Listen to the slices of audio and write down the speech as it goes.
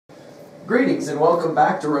Greetings and welcome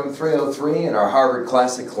back to room 303 in our Harvard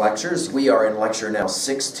Classic Lectures. We are in lecture now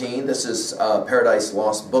 16. This is Paradise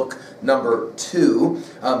Lost book number 2.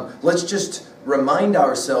 Let's just remind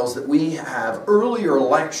ourselves that we have earlier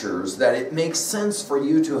lectures that it makes sense for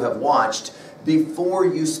you to have watched before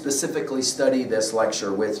you specifically study this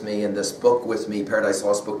lecture with me and this book with me, Paradise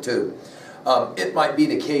Lost book 2. It might be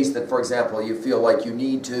the case that, for example, you feel like you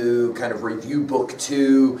need to kind of review book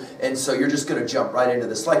 2, and so you're just going to jump right into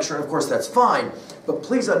this lecture, and of course that's fine, but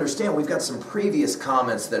please understand we've got some previous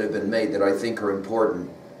comments that have been made that I think are important.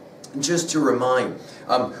 Just to remind,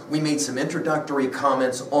 we made some introductory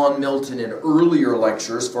comments on Milton in earlier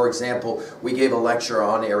lectures. For example, we gave a lecture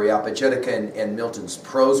on Areopagitica and Milton's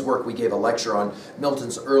prose work. We gave a lecture on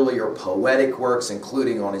Milton's earlier poetic works,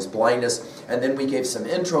 including on his blindness. And then we gave some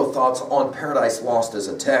intro thoughts on Paradise Lost as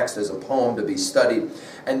a text, as a poem to be studied.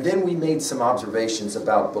 And then we made some observations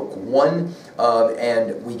about book 1,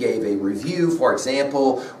 and we gave a review. For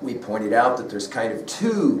example, we pointed out that there's kind of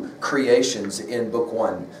 2 creations in book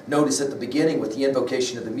 1. Notice at the beginning with the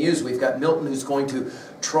invocation of the muse, we've got Milton who's going to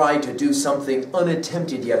try to do something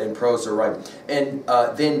unattempted yet in prose or rhyme. And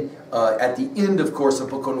then at the end, of course,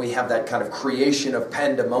 of book 1, we have that kind of creation of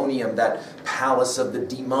pandemonium, that palace of the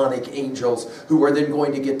demonic angels who are then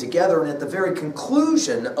going to get together. And at the very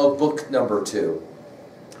conclusion of book number 2,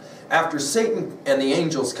 after Satan and the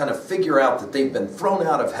angels kind of figure out that they've been thrown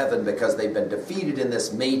out of heaven because they've been defeated in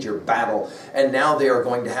this major battle, and now they are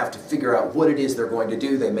going to have to figure out what it is they're going to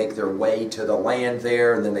do. They make their way to the land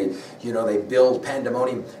there, and then they build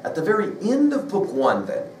pandemonium. At the very end of book 1,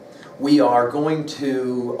 then, we are going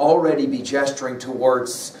to already be gesturing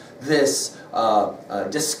towards this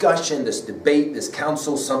discussion, this debate, this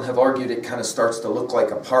council. Some have argued it kind of starts to look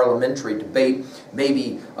like a parliamentary debate,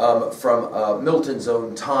 maybe from Milton's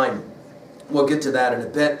own time. We'll get to that in a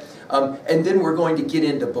bit. And then we're going to get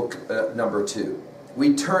into book number 2.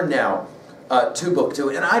 We turn now to book 2,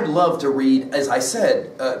 and I'd love to read, as I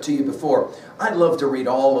said to you before, I'd love to read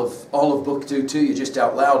all of book 2 to you just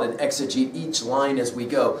out loud and exegete each line as we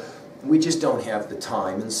go. We just don't have the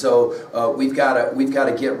time, and so we've got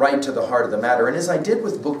to get right to the heart of the matter. And as I did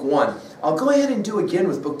with book 1, I'll go ahead and do again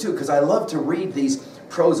with book 2, because I love to read these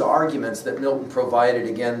prose arguments that Milton provided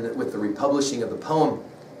again with the republishing of the poem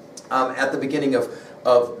at the beginning of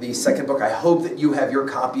the second book. I hope that you have your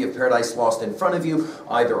copy of Paradise Lost in front of you,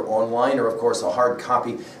 either online or, of course, a hard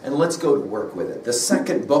copy, and let's go to work with it. The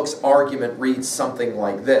second book's argument reads something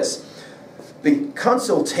like this. The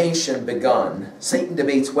consultation begun, Satan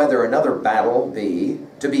debates whether another battle be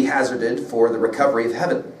to be hazarded for the recovery of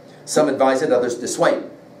heaven. Some advise it, others dissuade.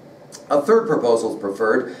 A third proposal is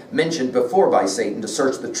preferred, mentioned before by Satan, to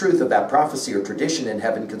search the truth of that prophecy or tradition in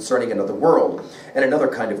heaven concerning another world and another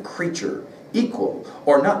kind of creature, equal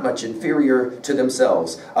or not much inferior to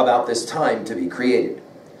themselves, about this time to be created.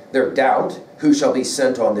 Their doubt, who shall be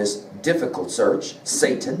sent on this difficult search,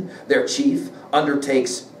 Satan, their chief,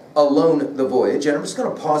 undertakes alone the voyage. And I'm just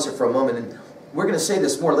going to pause it for a moment, and we're going to say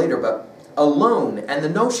this more later, but alone, and the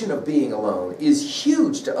notion of being alone, is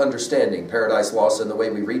huge to understanding Paradise Lost and the way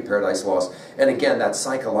we read Paradise Lost. And again, that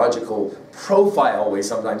psychological profile, we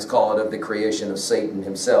sometimes call it, of the creation of Satan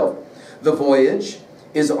himself. The voyage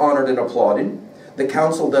is honored and applauded. The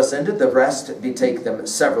council thus ended. The rest betake them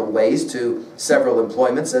several ways to several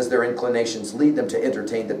employments, as their inclinations lead them to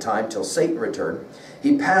entertain the time till Satan return.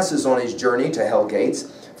 He passes on his journey to hell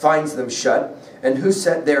gates, finds them shut, and who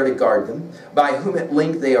set there to guard them, by whom at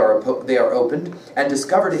length they are opened, and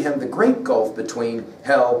discover to him the great gulf between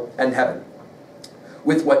hell and heaven.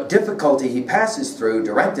 With what difficulty he passes through,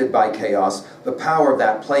 directed by chaos, the power of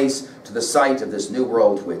that place to the sight of this new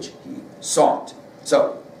world which he sought.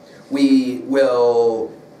 So, we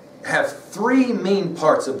will have 3 main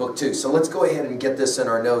parts of book 2. So let's go ahead and get this in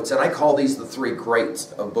our notes, and I call these the 3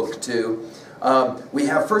 greats of book 2. We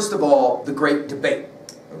have, first of all, the great debate.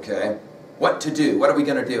 Okay, what to do? What are we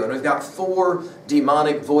going to do? And we've got 4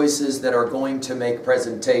 demonic voices that are going to make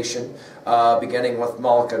presentation, beginning with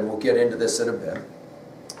Malkin. We'll get into this in a bit.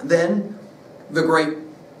 Then, the great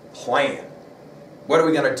plan. What are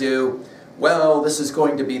we going to do? Well, this is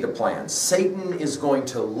going to be the plan. Satan is going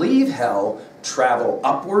to leave hell, travel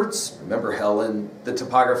upwards. Remember, hell in the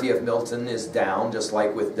topography of Milton is down, just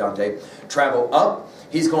like with Dante. Travel up.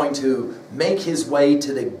 He's going to make his way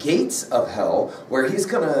to the gates of hell, where he's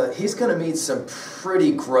gonna meet some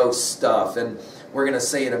pretty gross stuff. And we're going to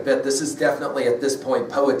say in a bit, this is definitely at this point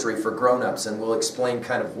poetry for grown-ups, and we'll explain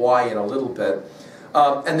kind of why in a little bit.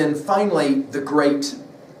 And then finally,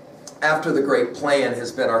 after the great plan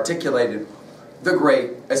has been articulated, the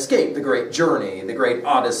great escape, the great journey, the great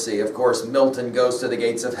odyssey. Of course, Milton goes to the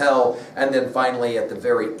gates of hell, and then finally at the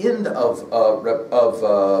very end of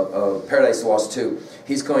Paradise Lost 2,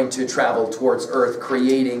 he's going to travel towards Earth,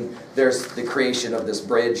 creating, there's the creation of this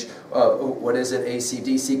bridge. What is it?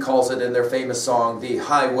 AC/DC calls it in their famous song, the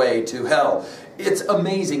highway to hell. It's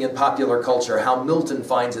amazing in popular culture how Milton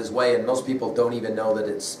finds his way, and most people don't even know that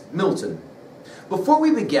it's Milton. Before we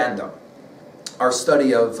began, though, our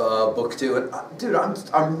study of Book 2, and dude,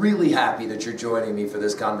 I'm really happy that you're joining me for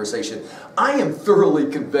this conversation. I am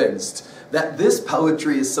thoroughly convinced that this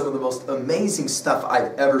poetry is some of the most amazing stuff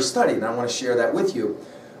I've ever studied, and I want to share that with you.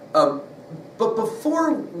 But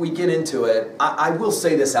before we get into it, I will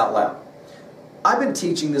say this out loud. I've been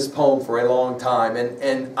teaching this poem for a long time,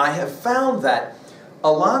 and I have found that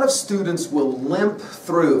a lot of students will limp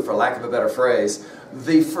through, for lack of a better phrase,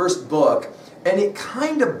 the first book, and it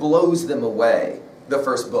kind of blows them away, the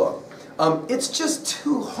first book. It's just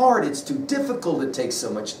too hard, it's too difficult, it takes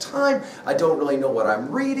so much time, I don't really know what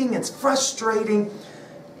I'm reading, it's frustrating,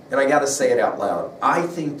 and I gotta say it out loud. I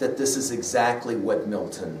think that this is exactly what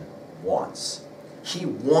Milton wants. He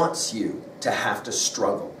wants you to have to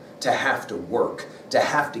struggle, to have to work, to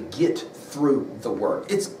have to get through the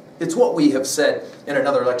work. It's what we have said in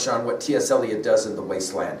another lecture on what T.S. Eliot does in The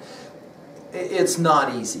Wasteland. It's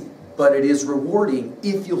not easy, but it is rewarding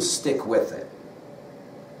if you'll stick with it.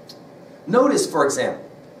 Notice, for example,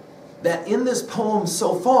 that in this poem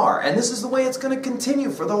so far, and this is the way it's going to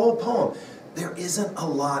continue for the whole poem, there isn't a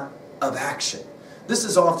lot of action. This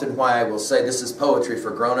is often why I will say this is poetry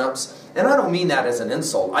for grown-ups, and I don't mean that as an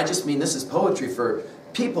insult. I just mean this is poetry for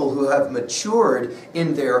people who have matured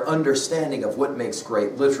in their understanding of what makes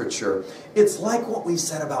great literature. It's like what we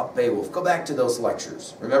said about Beowulf. Go back to those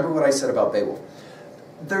lectures. Remember what I said about Beowulf.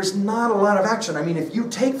 There's not a lot of action. I mean, if you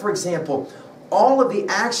take, for example, all of the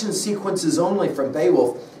action sequences only from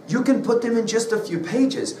Beowulf, you can put them in just a few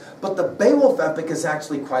pages. But the Beowulf epic is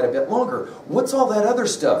actually quite a bit longer. What's all that other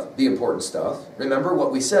stuff? The important stuff. Remember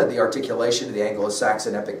what we said, the articulation of the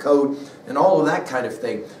Anglo-Saxon epic code and all of that kind of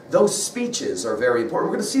thing. Those speeches are very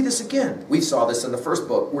important. We're going to see this again. We saw this in the first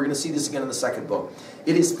book. We're going to see this again in the second book.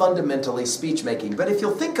 It is fundamentally speech-making. But if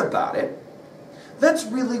you'll think about it, that's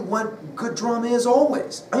really what good drama is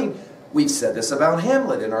always. I mean, we've said this about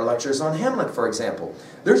Hamlet in our lectures on Hamlet, for example.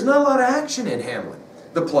 There's not a lot of action in Hamlet,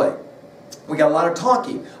 the play. We got a lot of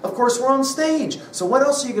talking. Of course, we're on stage. So what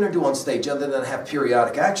else are you going to do on stage other than have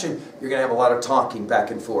periodic action? You're going to have a lot of talking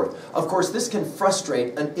back and forth. Of course, this can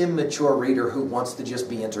frustrate an immature reader who wants to just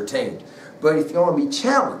be entertained. But if you want to be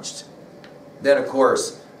challenged, then of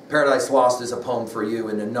course, Paradise Lost is a poem for you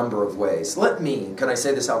in a number of ways. Can I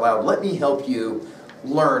say this out loud? Let me help you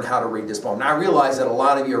learn how to read this poem. Now, I realize that a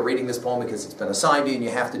lot of you are reading this poem because it's been assigned to you and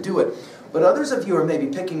you have to do it. But others of you are maybe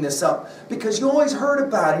picking this up because you always heard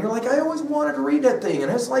about it. You're like, I always wanted to read that thing,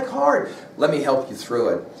 and it's like hard. Let me help you through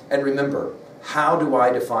it. And remember, how do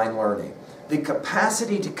I define learning? The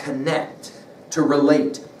capacity to connect, to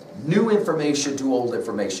relate new information to old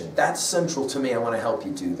information. That's central to me. I want to help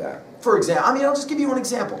you do that. For example, I'll just give you one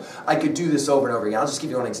example. I could do this over and over again. I'll just give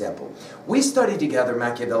you one example. We studied together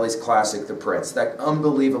Machiavelli's classic, The Prince, that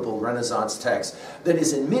unbelievable Renaissance text that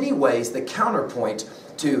is in many ways the counterpoint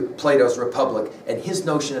to Plato's Republic and his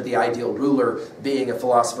notion of the ideal ruler being a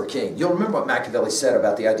philosopher king. You'll remember what Machiavelli said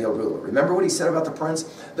about the ideal ruler. Remember what he said about the prince?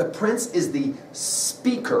 The prince is the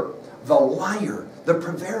speaker, the liar, the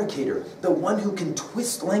prevaricator, the one who can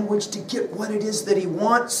twist language to get what it is that he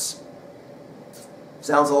wants.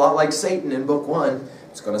 Sounds a lot like Satan in Book 1.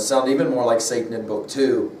 It's going to sound even more like Satan in Book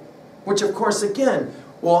 2. Which, of course, again,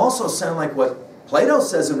 will also sound like what Plato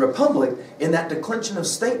says in Republic in that declension of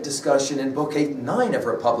state discussion in Book 8 and 9 of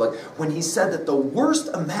Republic, when he said that the worst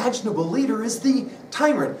imaginable leader is the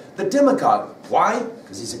tyrant, the demagogue. Why?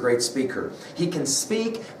 Because he's a great speaker. He can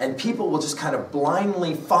speak and people will just kind of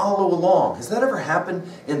blindly follow along. Has that ever happened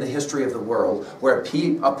in the history of the world where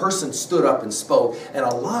a person stood up and spoke and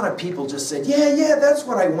a lot of people just said, yeah, that's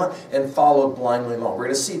what I want, and followed blindly along? We're going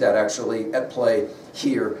to see that actually at play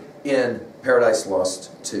here in Paradise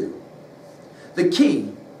Lost 2. The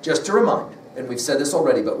key, just to remind, and we've said this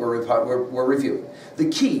already, but we're reviewing, the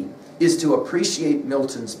key is to appreciate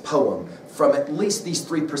Milton's poem from at least these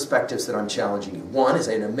three perspectives that I'm challenging you. One is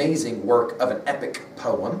an amazing work of an epic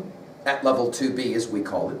poem, at level 2B as we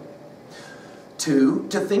call it. Two,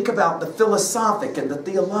 to think about the philosophic and the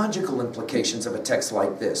theological implications of a text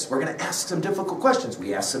like this. We're going to ask some difficult questions.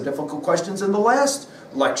 We asked some difficult questions in the last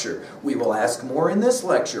lecture. We will ask more in this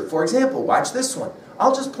lecture. For example, watch this one.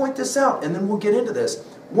 I'll just point this out and then we'll get into this.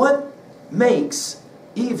 What makes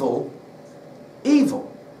evil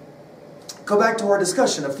evil? Go back to our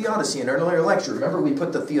discussion of theodicy in an earlier lecture. Remember, we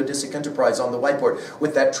put the theodicic enterprise on the whiteboard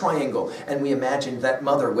with that triangle, and we imagined that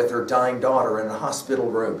mother with her dying daughter in a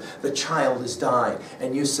hospital room. The child is dying,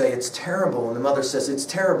 and you say, it's terrible, and the mother says, it's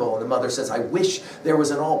terrible, and the mother says, I wish there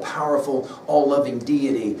was an all-powerful, all-loving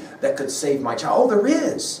deity that could save my child. Oh, there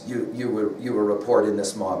is, you will report in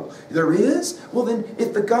this model. There is? Well then,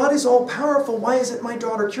 if the God is all-powerful, why isn't my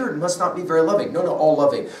daughter cured? It must not be very loving. No,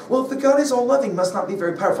 all-loving. Well, if the God is all-loving, must not be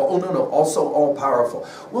very powerful. Oh, no, also all-powerful.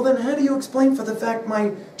 Well then, how do you explain for the fact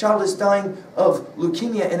my child is dying of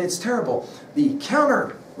leukemia and it's terrible? The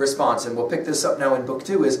counter response, and we'll pick this up now in book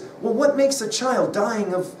 2, is, well, what makes a child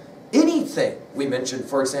dying of anything? We mentioned,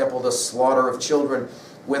 for example, the slaughter of children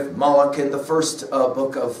with Moloch in the first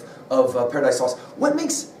book of Paradise Lost. What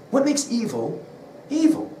makes evil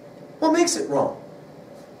evil? What makes it wrong?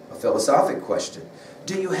 A philosophic question.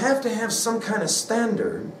 Do you have to have some kind of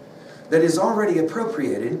standard that is already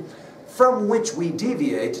appropriated from which we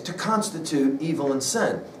deviate to constitute evil and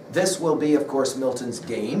sin? This will be, of course, Milton's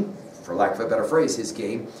game, for lack of a better phrase, his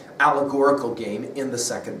game, allegorical game in the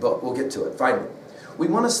second book. We'll get to it, finally. We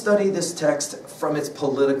want to study this text from its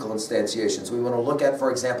political instantiations. We want to look at,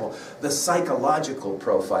 for example, the psychological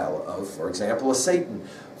profile of, for example, a Satan.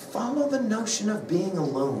 Follow the notion of being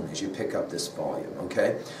alone as you pick up this volume,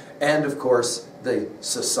 okay? And, of course, the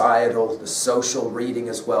societal, the social reading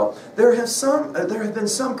as well. There have been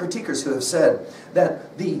some critiquers who have said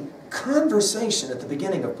that the conversation at the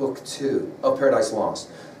beginning of Book 2 of Paradise Lost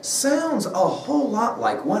sounds a whole lot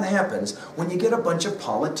like what happens when you get a bunch of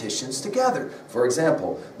politicians together. For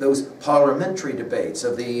example, those parliamentary debates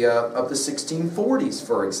of the 1640s,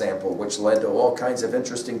 for example, which led to all kinds of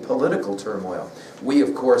interesting political turmoil. We,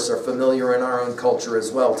 of course, are familiar in our own culture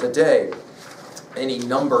as well today. Any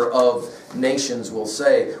number of nations will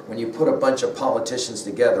say, when you put a bunch of politicians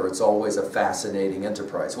together, it's always a fascinating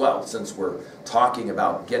enterprise. Well, since we're talking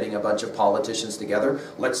about getting a bunch of politicians together,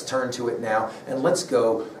 let's turn to it now, and let's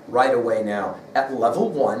go right away now. At level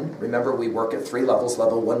 1, remember we work at 3 levels.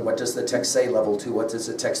 Level 1, what does the text say? Level 2, what does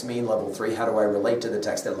the text mean? Level 3, how do I relate to the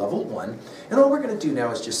text at level 1? And all we're going to do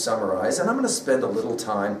now is just summarize, and I'm going to spend a little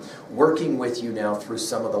time working with you now through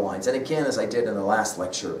some of the lines. And again, as I did in the last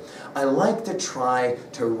lecture, I like to try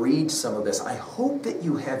to read some of this. I hope that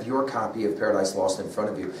you have your copy of Paradise Lost in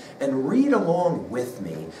front of you and read along with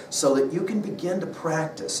me so that you can begin to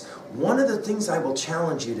practice. One of the things I will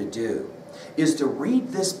challenge you to do is to read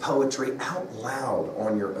this poetry out loud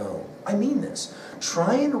on your own. I mean this.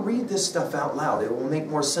 Try and read this stuff out loud. It will make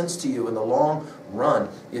more sense to you in the long run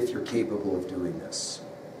if you're capable of doing this.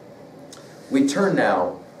 We turn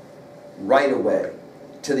now right away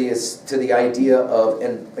to the idea of,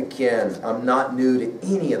 and again, I'm not new to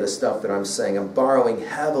any of the stuff that I'm saying. I'm borrowing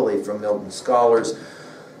heavily from Milton scholars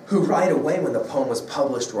who right away when the poem was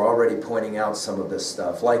published were already pointing out some of this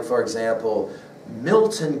stuff. Like, for example,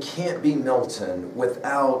 Milton can't be Milton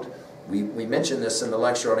without, we mentioned this in the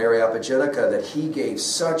lecture on Areopagitica, that he gave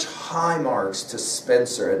such high marks to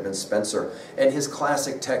Spenser, Edmund Spenser, and his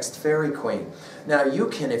classic text, Fairy Queen. Now you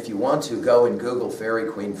can, if you want to, go and Google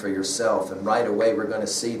Fairy Queen for yourself, and right away we're going to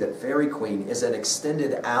see that Fairy Queen is an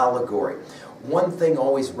extended allegory. One thing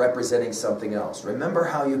always representing something else. Remember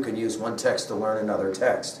how you can use one text to learn another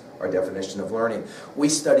text, our definition of learning. We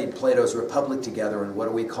studied Plato's Republic together, and what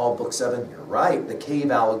do we call Book 7? You're right, the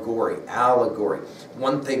cave allegory. Allegory.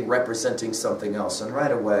 One thing representing something else. And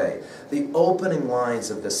right away, the opening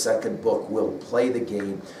lines of the second book will play the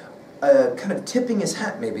game, kind of tipping his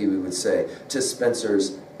hat, maybe we would say, to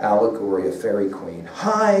Spenser's allegory of Fairy Queen.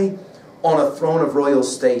 High on a throne of royal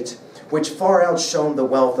state, which far outshone the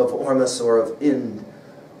wealth of Ormus or of Ind,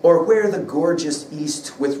 or where the gorgeous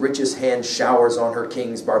East with richest hand showers on her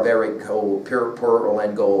kings barbaric gold, pure pearl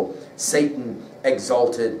and gold, Satan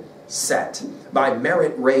exalted sat, by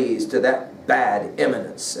merit raised to that bad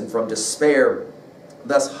eminence, and from despair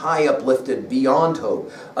thus high uplifted beyond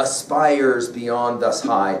hope, aspires beyond thus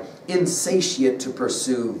high, insatiate to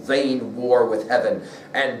pursue vain war with heaven,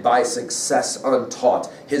 and by success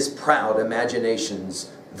untaught, his proud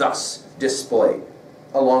imaginations thus displayed.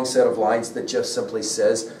 A long set of lines that just simply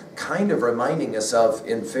says, kind of reminding us of,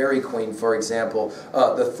 in Fairy Queen, for example,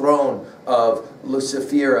 the throne of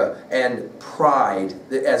Lucifera and pride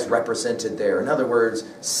as represented there. In other words,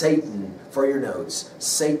 Satan, for your notes,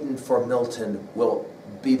 Satan for Milton will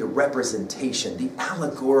be the representation, the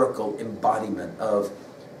allegorical embodiment of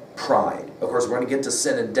pride. Of course, we're going to get to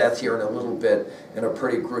sin and death here in a little bit in a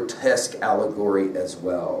pretty grotesque allegory as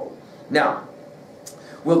well. Now,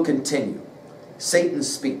 we'll continue.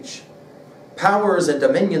 Satan's speech. Powers and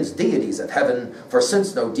dominions, deities of heaven, for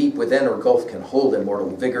since no deep within or gulf can hold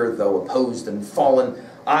immortal vigor, though opposed and fallen,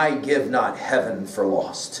 I give not heaven for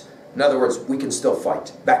lost. In other words, we can still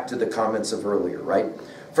fight. Back to the comments of earlier, right?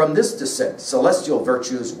 From this descent, celestial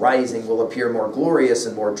virtues rising will appear more glorious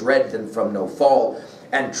and more dread than from no fall,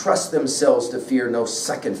 and trust themselves to fear no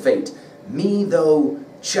second fate. Me, though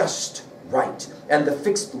just right, and the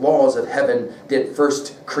fixed laws of heaven did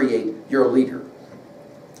first create your leader.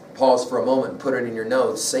 Pause for a moment and put it in your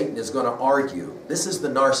notes. Satan is going to argue. This is the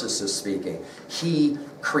narcissist speaking. He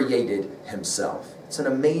created himself. It's an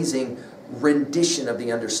amazing rendition of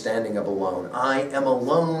the understanding of alone. I am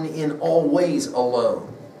alone in all ways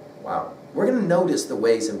alone. Wow. We're going to notice the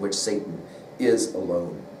ways in which Satan is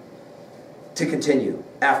alone. To continue,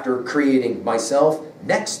 after creating myself,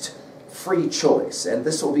 next, free choice. And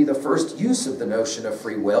this will be the first use of the notion of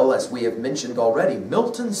free will, as we have mentioned already.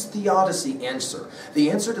 Milton's theodicy answer,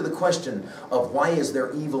 the answer to the question of why is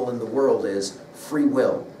there evil in the world, is free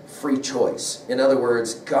will, free choice. In other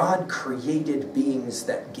words, God created beings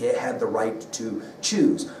that had the right to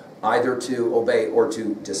choose, either to obey or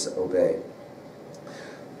to disobey.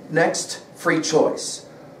 Next, free choice.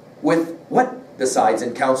 With what, besides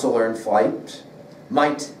in counsel or in flight,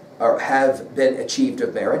 might or have been achieved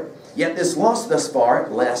of merit, yet this loss thus far,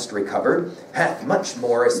 at last recovered, hath much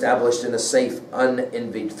more established in a safe,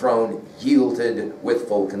 unenvied throne, yielded with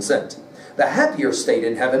full consent. The happier state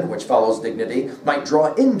in heaven, which follows dignity, might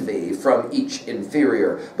draw envy from each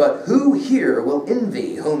inferior. But who here will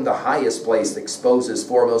envy, whom the highest place exposes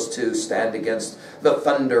foremost to stand against the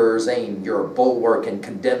thunderer's aim, your bulwark, and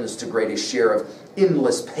condemns to greatest share of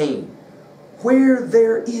endless pain? Where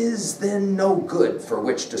there is then no good for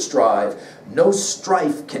which to strive, no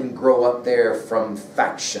strife can grow up there from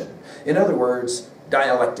faction. In other words,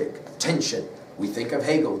 dialectic, tension. We think of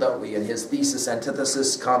Hegel, don't we, in his thesis,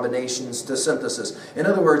 antithesis, combinations to synthesis. In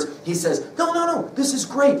other words, he says, no, this is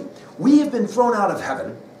great. We have been thrown out of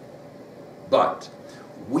heaven, but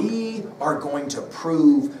we are going to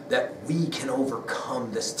prove that we can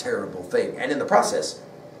overcome this terrible thing. And in the process,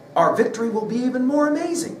 our victory will be even more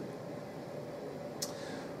amazing.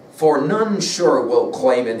 For none sure will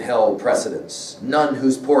claim in hell precedence, none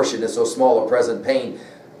whose portion is so small a present pain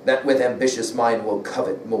that with ambitious mind will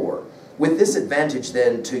covet more. With this advantage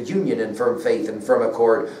then to union and firm faith and firm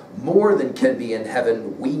accord, more than can be in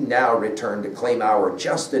heaven, we now return to claim our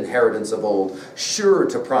just inheritance of old, sure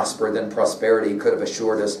to prosper than prosperity could have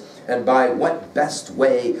assured us, and by what best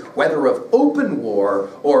way, whether of open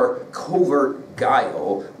war or covert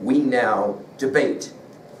guile, we now debate.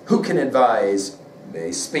 Who can advise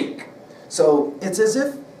may speak. So it's as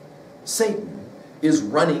if Satan is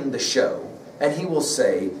running the show, and he will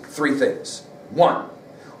say three things. One,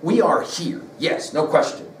 we are here, yes, no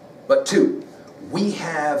question. But two, we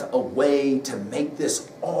have a way to make this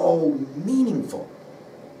all meaningful.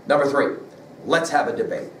 Number three, let's have a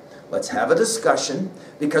debate. Let's have a discussion,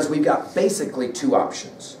 because we've got basically two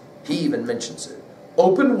options. He even mentions it.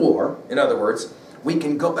 Open war, in other words, we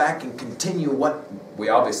can go back and continue what we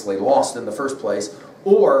obviously lost in the first place,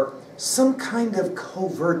 or some kind of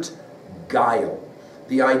covert guile,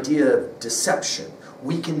 the idea of deception.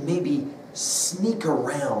 We can maybe sneak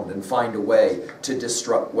around and find a way to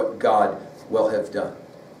disrupt what God will have done.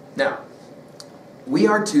 Now, we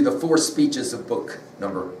are to the four speeches of book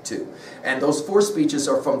number 2. And those four speeches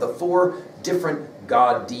are from the four different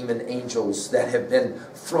god, demon, angels that have been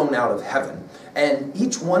thrown out of heaven. And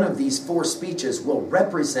each one of these four speeches will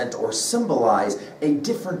represent or symbolize a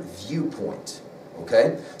different viewpoint.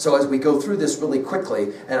 Okay? So as we go through this really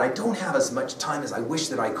quickly, and I don't have as much time as I wish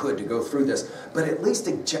that I could to go through this, but at least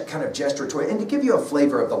a kind of gesture to it, and to give you a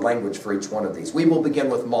flavor of the language for each one of these. We will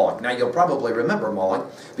begin with Moloch. Now you'll probably remember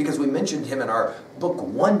Moloch, because we mentioned him in our book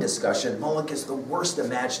 1 discussion. Moloch is the worst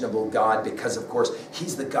imaginable god, because of course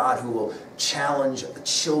he's the god who will challenge the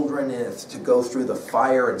children to go through the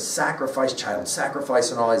fire and sacrifice, child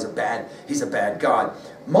sacrifice and all. He's a bad god.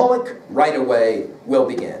 Moloch right away will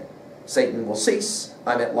begin. Satan will cease.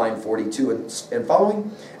 I'm at line 42 and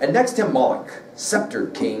following. And next him Moloch,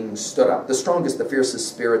 sceptered king, stood up, the strongest, the fiercest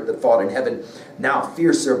spirit that fought in heaven, now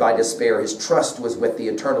fiercer by despair. His trust was with the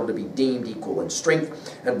eternal, to be deemed equal in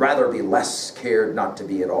strength, and rather be less cared not to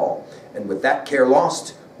be at all. And with that care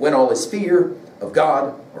lost, when all his fear of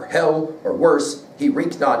God, or hell, or worse, he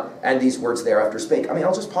reeked not, and these words thereafter spake. I mean,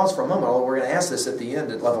 I'll just pause for a moment, although we're going to ask this at the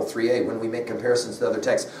end at level 3A when we make comparisons to other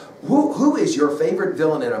texts. Who is your favorite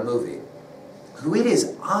villain in a movie? Who it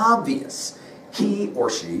is obvious He or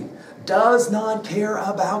she does not care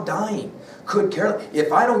about dying. Could care.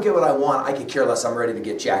 If I don't get what I want, I could care less. I'm ready to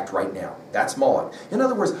get jacked right now. That's Moloch. In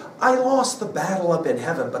other words, I lost the battle up in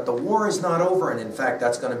heaven, but the war is not over. And in fact,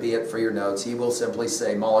 that's going to be it for your notes. He will simply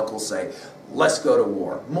say, Moloch will say, let's go to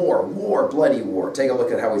war. More war, bloody war. Take a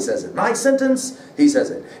look at how he says it. My sentence, he says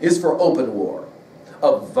it, is for open war.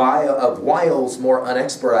 Of wiles more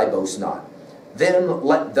unexpert I boast not. Then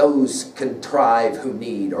let those contrive who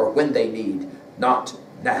need, or when they need, not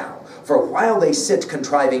now. For while they sit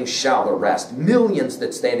contriving shall the rest. Millions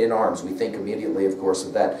that stand in arms. We think immediately, of course,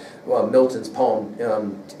 of that Milton's poem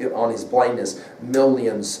on his blindness.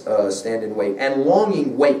 Millions stand in wait. And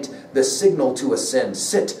longing wait the signal to ascend.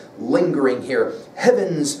 Sit lingering here.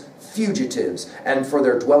 Heaven's fugitives. And for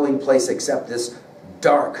their dwelling place accept this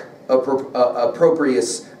dark,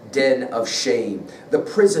 opprobrious den of shame, the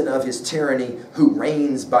prison of his tyranny, who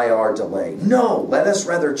reigns by our delay. No, let us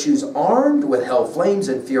rather choose armed with hell flames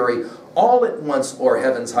and fury, all at once o'er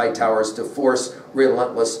heaven's high towers to force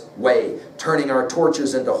relentless way, turning our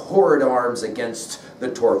torches into horrid arms against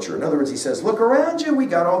the torture. In other words, he says, look around you, we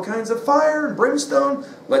got all kinds of fire and brimstone,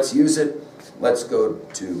 let's use it, let's go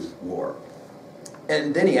to war.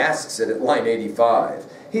 And then he asks it at line 85.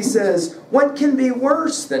 He says, what can be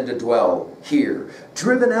worse than to dwell here,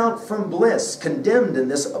 driven out from bliss, condemned in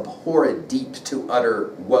this abhorred deep to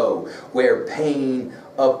utter woe, where pain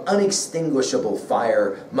of unextinguishable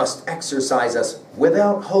fire must exercise us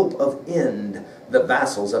without hope of end, the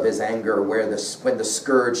vassals of his anger, when the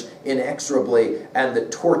scourge inexorably and the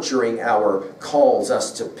torturing hour calls us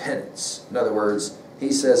to penance. In other words,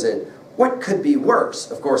 he says it, what could be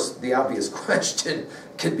worse? Of course, the obvious question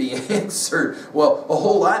could be answered. Well, a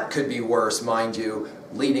whole lot could be worse, mind you,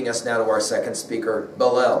 leading us now to our second speaker,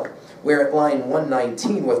 Belial. We're at line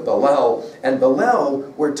 119 with Belial, and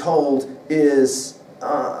Belial, we're told, is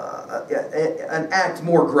an act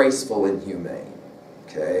more graceful and humane.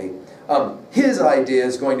 Okay? His idea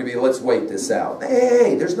is going to be, let's wait this out.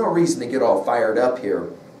 Hey, there's no reason to get all fired up here.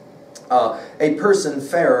 A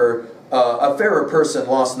fairer person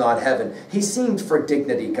lost not heaven. He seemed for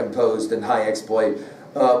dignity composed and high exploit,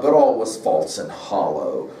 but all was false and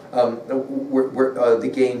hollow.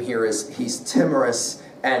 The game here is he's timorous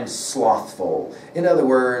and slothful. In other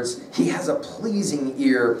words, he has a pleasing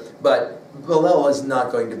ear, but Belial is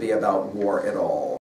not going to be about war at all.